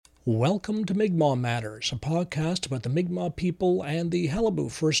Welcome to Mi'kmaq Matters, a podcast about the Mi'kmaq people and the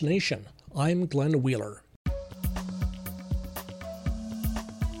Qalipu First Nation. I'm Glenn Wheeler.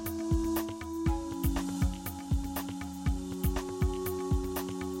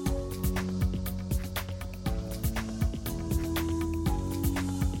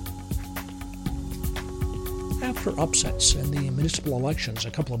 After upsets in the municipal elections a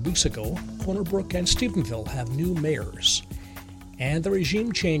couple of weeks ago, Corner Brook and Stephenville have new mayors. And the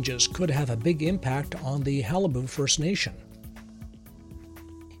regime changes could have a big impact on the Qalipu First Nation.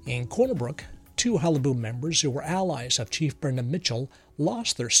 In Corner Brook, two Qalipu members who were allies of Chief Brendan Mitchell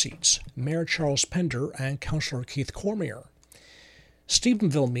lost their seats, Mayor Charles Pender and Councillor Keith Cormier.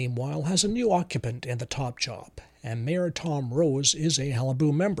 Stephenville, meanwhile, has a new occupant in the top job, and Mayor Tom Rose is a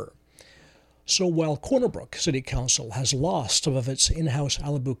Qalipu member. So while Corner Brook City Council has lost some of its in-house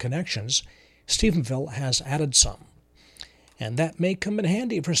Qalipu connections, Stephenville has added some. And that may come in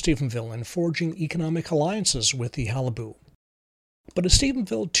handy for Stephenville in forging economic alliances with the Qalipu. But is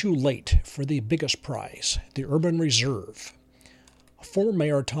Stephenville too late for the biggest prize, the Urban Reserve? Former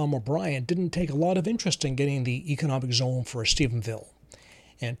Mayor Tom O'Brien didn't take a lot of interest in getting the economic zone for Stephenville.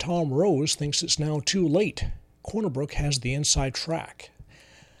 And Tom Rose thinks it's now too late. Corner Brook has the inside track.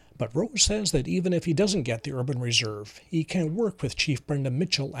 But Rose says that even if he doesn't get the Urban Reserve, he can work with Chief Brendan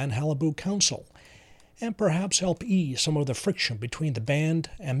Mitchell and Qalipu Council, and perhaps help ease some of the friction between the band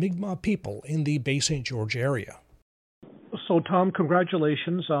and Mi'kmaq people in the Bay St. George area. So, Tom,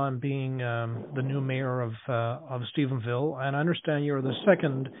 congratulations on being the new mayor of Stephenville, and I understand you're the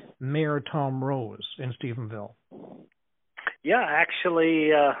second Mayor Tom Rose in Stephenville. Yeah,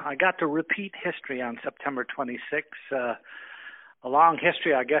 actually, I got to repeat history on September 26th. A long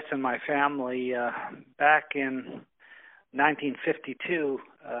history, I guess, in my family. Back in 1952,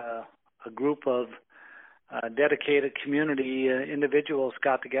 a group of dedicated community individuals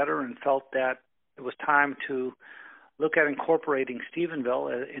got together and felt that it was time to look at incorporating Stephenville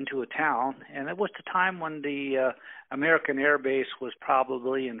into a town. And it was the time when the American Air Base was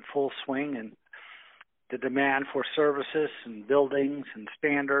probably in full swing, and the demand for services and buildings and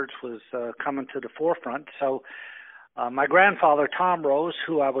standards was coming to the forefront. So my grandfather, Tom Rose,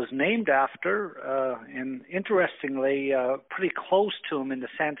 who I was named after, and interestingly, pretty close to him in the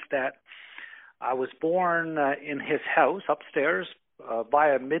sense that I was born in his house upstairs by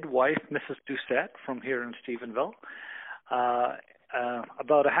a midwife, Mrs. Doucette, from here in Stephenville,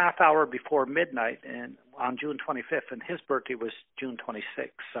 about a half hour before midnight and on June 25th, and his birthday was June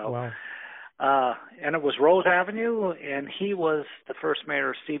 26th. So, wow. And it was Rose Avenue, and he was the first mayor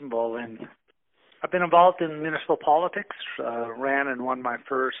of Stephenville. And I've been involved in municipal politics, ran and won my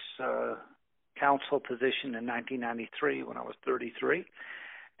first council position in 1993 when I was 33.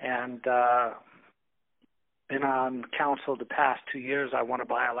 And been on council the past 2 years. I won a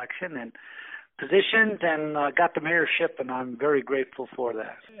by-election and positioned and got the mayorship, and I'm very grateful for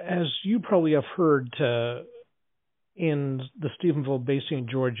that. As you probably have heard in the Stephenville, Bay St.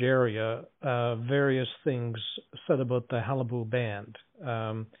 George area, various things said about the Qalipu band,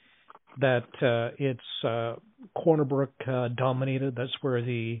 that it's Corner Brook dominated. That's where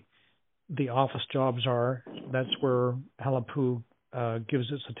the office jobs are. That's where Qalipu gives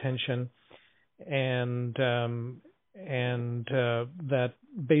its attention. And that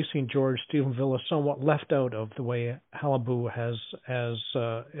Bay St. George, Stephenville is somewhat left out of the way Qalipu has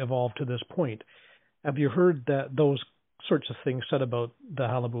evolved to this point. Have you heard those sorts of things said about the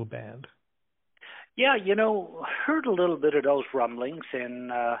Qalipu band? Yeah, heard a little bit of those rumblings,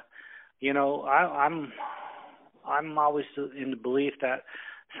 and I'm always in the belief that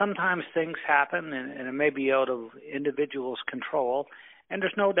sometimes things happen, and it may be out of individuals' control. And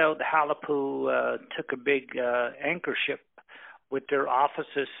there's no doubt the Qalipu took a big anchor ship with their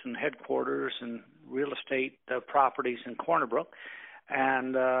offices and headquarters and real estate properties in Corner Brook.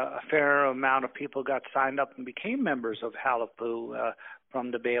 And a fair amount of people got signed up and became members of Qalipu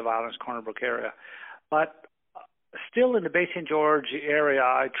from the Bay of Islands, Corner Brook area. But still in the Bay St. George area,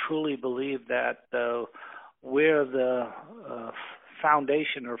 I truly believe that we're the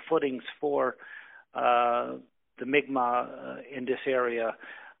foundation or footings for the Mi'kmaq in this area,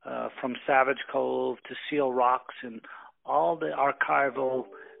 from Savage Cove to Seal Rocks, and all the archival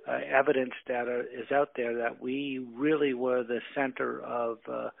evidence that is out there that we really were the center of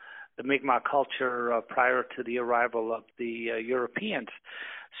the Mi'kmaq culture prior to the arrival of the Europeans.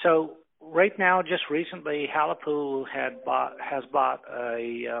 So right now, just recently, Qalipu has bought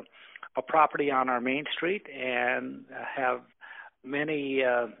a property on our main street and have many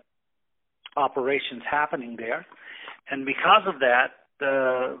operations happening there, and because of that,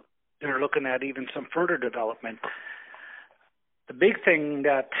 they're looking at even some further development. The big thing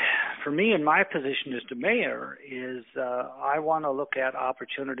that, for me in my position as the mayor, is I want to look at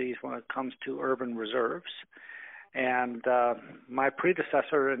opportunities when it comes to urban reserves. And my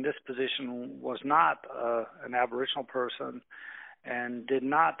predecessor in this position was not an Aboriginal person and did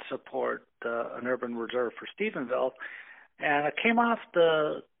not support an urban reserve for Stephenville. And it come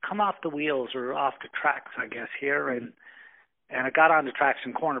off the wheels or off the tracks, I guess, here, and it got on the tracks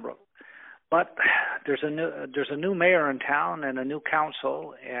in Corner Brook. But there's a new mayor in town and a new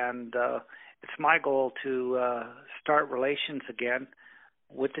council, and it's my goal to start relations again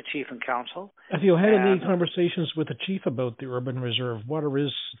with the chief and council. Have you had any conversations with the chief about the urban reserve? What are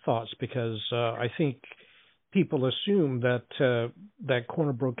his thoughts? Because I think people assume that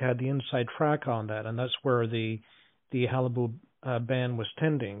Corner Brook had the inside track on that, and that's where the Qalipu band was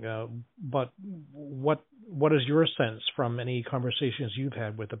tending. But what is your sense from any conversations you've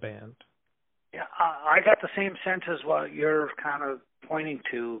had with the band? Yeah, I got the same sense as what you're kind of pointing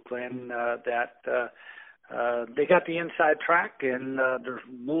to, Glenn, that they got the inside track and there's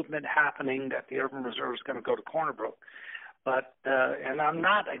movement happening that the urban reserve is going to go to Corner Brook. But and I'm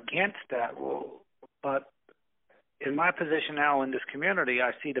not against that rule, but in my position now in this community,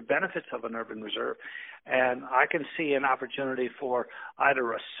 I see the benefits of an urban reserve, and I can see an opportunity for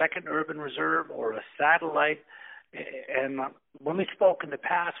either a second urban reserve or a satellite. And when we spoke in the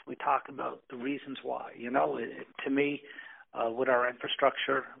past, we talked about the reasons why. To me, with our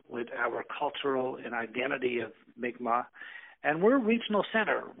infrastructure, with our cultural and identity of Mi'kmaq, and we're a regional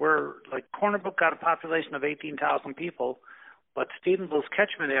center. We're like Corner Brook got a population of 18,000 people, but Stephenville's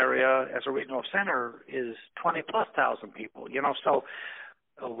catchment area as a regional center is 20-plus thousand people. So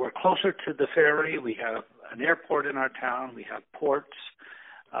we're closer to the ferry. We have an airport in our town. We have ports.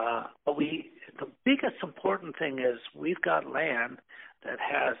 But the biggest important thing is we've got land that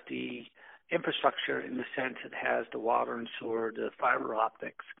has the infrastructure in the sense it has the water and sewer, the fiber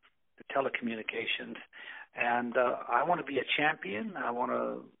optics, the telecommunications. And I want to be a champion. I want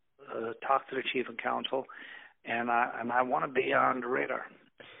to talk to the chief and council, and I want to be on the radar.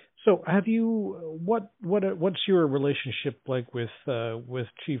 So, have you what's your relationship like with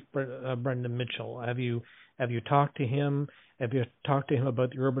Chief Brendan Mitchell? Have you talked to him? Have you talked to him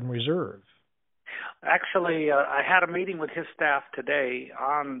about the urban reserve? Actually, I had a meeting with his staff today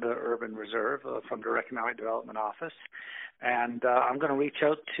on the urban reserve from the Economic Development Office, and I'm going to reach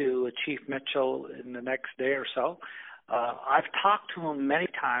out to Chief Mitchell in the next day or so. I've talked to him many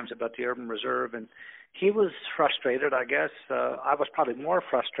times about the urban reserve, and he was frustrated, I guess. I was probably more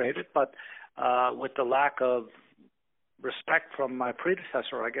frustrated, but with the lack of respect from my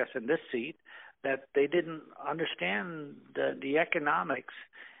predecessor, I guess, in this seat, that they didn't understand the economics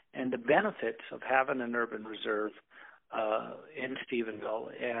and the benefits of having an urban reserve in Stephenville.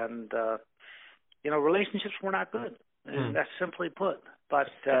 And, relationships were not good, and that's simply put. But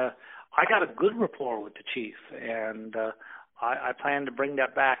I got a good rapport with the chief, and I plan to bring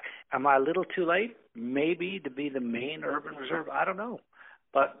that back. Am I a little too late? Maybe to be the main urban reserve? I don't know.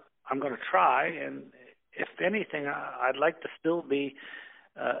 But I'm going to try, and if anything, I'd like to still be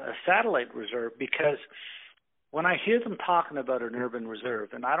a satellite reserve, because when I hear them talking about an urban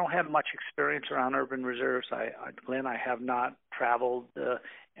reserve, and I don't have much experience around urban reserves, Glenn, I have not traveled,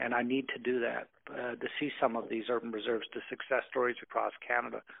 and I need to do that to see some of these urban reserves, the success stories across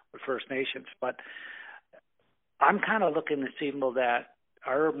Canada with First Nations. But I'm kind of looking to see that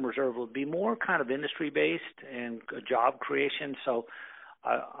our urban reserve will be more kind of industry-based and job creation. So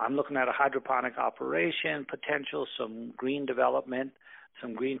I'm looking at a hydroponic operation potential, some green development,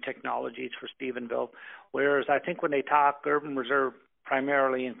 some green technologies for Stephenville. Whereas I think when they talk urban reserve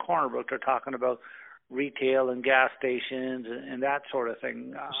primarily in Corner Brook, they're talking about retail and gas stations and that sort of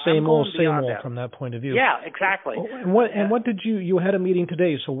thing. Same old from that point of view. Yeah, exactly. Oh, and what did you had a meeting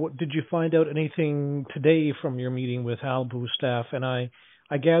today? So what did you find out anything today from your meeting with Qalipu staff? And I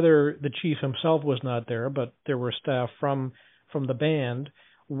gather the chief himself was not there, but there were staff from the band.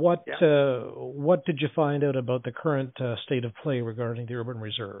 What did you find out about the current state of play regarding the urban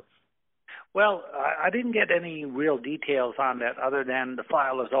reserve? Well, I didn't get any real details on that other than the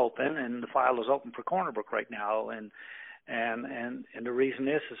file is open, and the file is open for Corner Brook right now, and the reason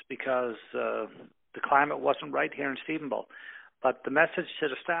is because the climate wasn't right here in Stephenville. But the message to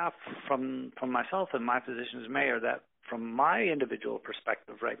the staff from myself and my position as mayor, that from my individual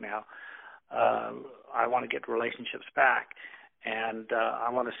perspective right now, I want to get relationships back. And I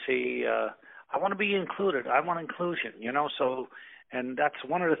want to see, I want to be included. I want inclusion, so, and that's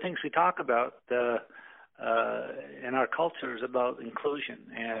one of the things we talk about in our culture is about inclusion.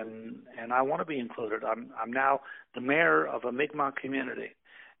 And I want to be included. I'm now the mayor of a Mi'kmaq community,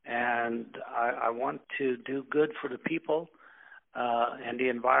 and I want to do good for the people and the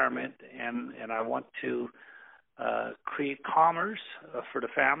environment, and I want to create commerce for the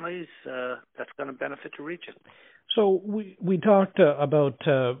families that's going to benefit the region. So we talked about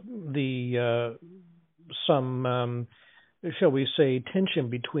some shall we say tension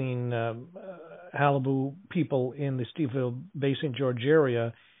between Qalipu people in the Stephenville Bay St. George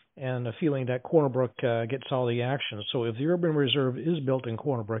area and a feeling that Corner Brook gets all the action. So if the urban reserve is built in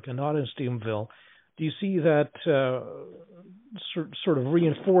Corner Brook and not in Stephenville, do you see that sort of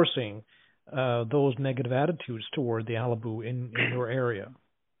reinforcing those negative attitudes toward the Qalipu in your area?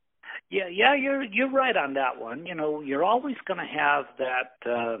 Yeah, you're right on that one. You know, you're always going to have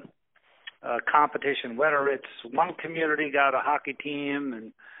that competition, whether it's one community got a hockey team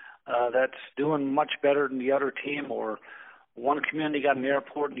and that's doing much better than the other team, or one community got an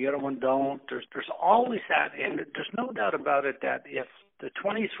airport and the other one don't. There's always that, and there's no doubt about it that if the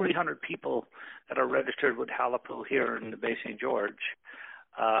 2,300 people that are registered with Qalipu here in the Bay St. George,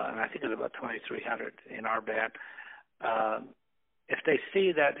 and I think it's about 2,300 in our band, if they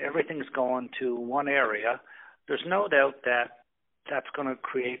see that everything's going to one area, there's no doubt that that's going to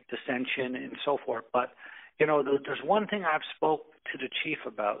create dissension and so forth. But, you know, there's one thing I've spoke to the chief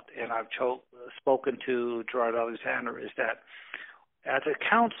about, and I've spoken to Gerard Alexander, is that as a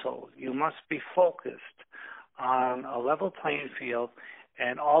council, you must be focused on a level playing field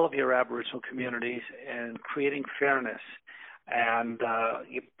and all of your Aboriginal communities and creating fairness. And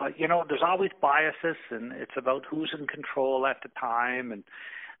but you know, there's always biases, and it's about who's in control at the time, and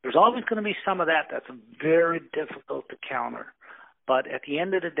there's always going to be some of that that's very difficult to counter. But at the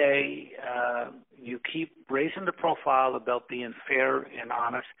end of the day, you keep raising the profile about being fair and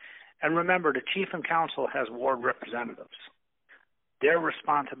honest. And remember, the chief and council has ward representatives. Their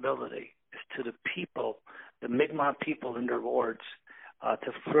responsibility is to the people, the Mi'kmaq people in their wards,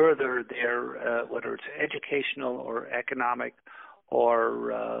 to further their, whether it's educational or economic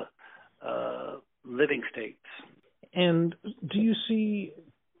or living states. And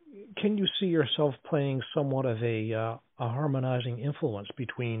can you see yourself playing somewhat of a harmonizing influence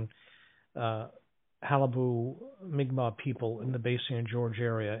between Qalipu Mi'kmaq people in the Bay St. George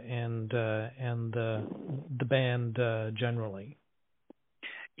area and the band generally?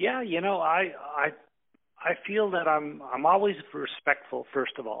 Yeah, you know, I feel that I'm always respectful,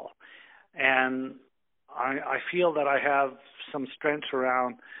 first of all, and I feel that I have some strengths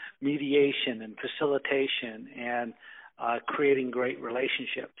around mediation and facilitation and creating great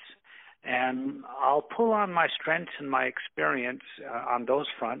relationships. And I'll pull on my strengths and my experience on those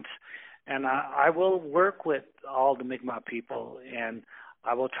fronts, and I will work with all the Mi'kmaq people, and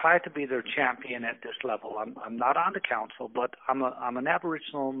I will try to be their champion at this level. I'm not on the council, but I'm an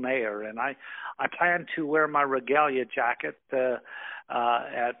Aboriginal mayor, and I plan to wear my regalia jacket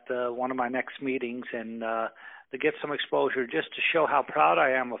at one of my next meetings, and to get some exposure, just to show how proud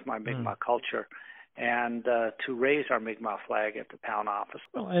I am of my Mi'kmaq culture, and to raise our Mi'kmaq flag at the town office.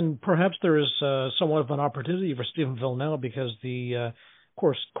 Well, and perhaps there is somewhat of an opportunity for Stephenville now, because of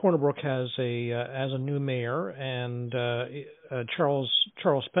course, Corner Brook has a new mayor, and Charles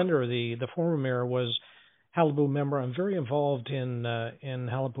Pender, the former mayor, was Qalipu member and very involved in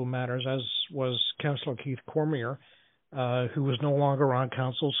Qalipu matters, as was Councillor Keith Cormier, who was no longer on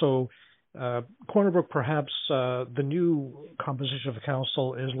council. So Corner Brook, perhaps the new composition of the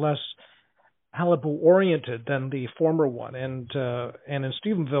council is less Qalipu oriented than the former one, and in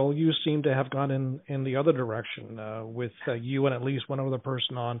Stephenville, you seem to have gone in the other direction with you and at least one other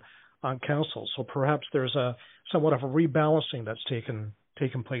person on council. So perhaps there's somewhat of a rebalancing that's taken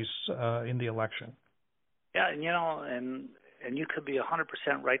place in the election. Yeah, and you know, and you could be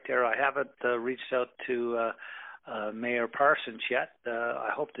 100% right there. I haven't reached out to Mayor Parsons yet. I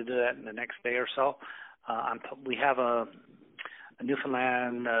hope to do that in the next day or so. We have a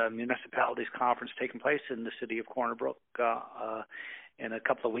Newfoundland Municipalities Conference taking place in the city of Corner Brook in a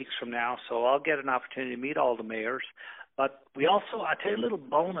couple of weeks from now. So I'll get an opportunity to meet all the mayors. But we also, I tell you, a little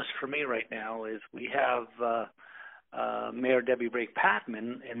bonus for me right now is we have Mayor Debbie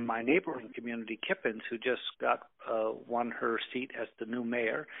Brake-Patman in my neighboring community, Kippens, who just won her seat as the new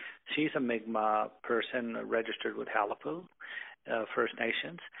mayor. She's a Mi'kmaq person registered with Qalipu First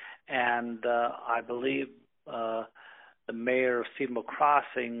Nations. And I believe the mayor of Stephenville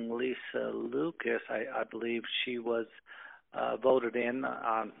Crossing, Lisa Lucas, I believe she was voted in.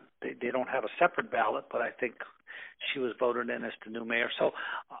 They don't have a separate ballot, but I think she was voted in as the new mayor. So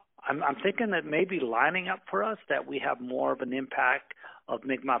I'm thinking that maybe lining up for us that we have more of an impact of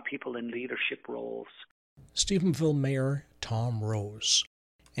Mi'kmaq people in leadership roles. Stephenville Mayor Tom Rose.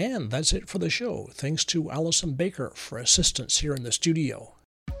 And that's it for the show. Thanks to Allison Baker for assistance here in the studio.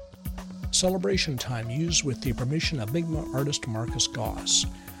 Celebration Time used with the permission of Mi'kmaq artist Marcus Goss.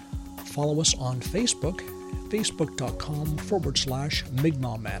 Follow us on Facebook,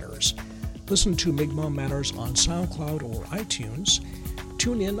 facebook.com/Mi'kmaq Matters. Listen to Mi'kmaq Matters on SoundCloud or iTunes.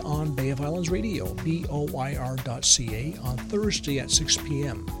 Tune in on Bay of Islands Radio, BOIR.ca, on Thursday at 6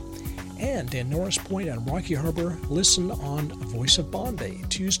 p.m. And in Norris Point and Rocky Harbor, listen on Voice of Bombay,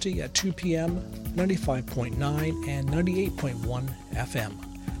 Tuesday at 2 p.m., 95.9 and 98.1 FM.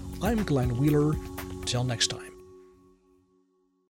 I'm Glenn Wheeler. Till next time.